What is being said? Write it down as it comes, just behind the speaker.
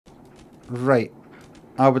Right.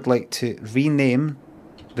 I would like to rename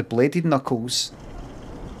the bladed knuckles.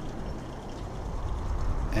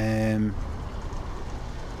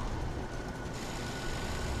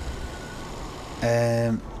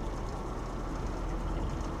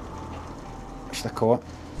 What should I call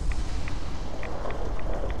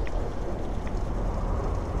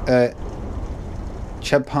it?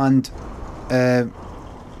 Chip hand.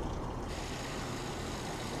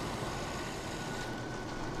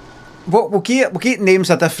 We'll get names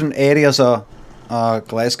of different areas of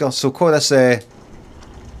Glasgow. So call this the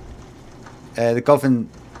Govan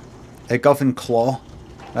Claw,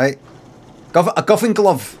 right? A Govan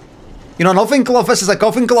glove. You know, an oven glove. This is a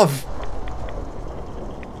Govan glove.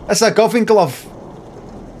 This is a Govan glove.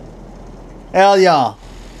 Hell yeah.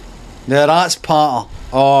 Now that's part.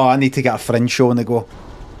 Oh, I need to get a fringe show on the go.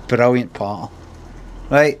 Brilliant part.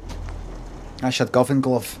 Right. That's your Govan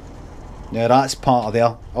glove. Now that's part of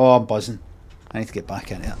there. Oh, I'm buzzing. I need to get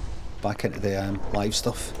back into it. Back into the live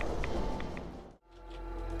stuff.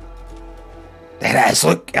 There it is,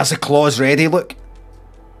 look. There's the claws ready, look.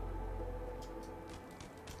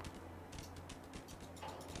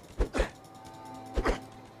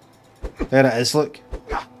 There it is, look.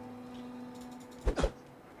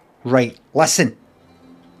 Right, listen.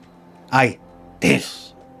 Aye,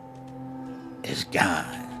 this is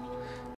Govan.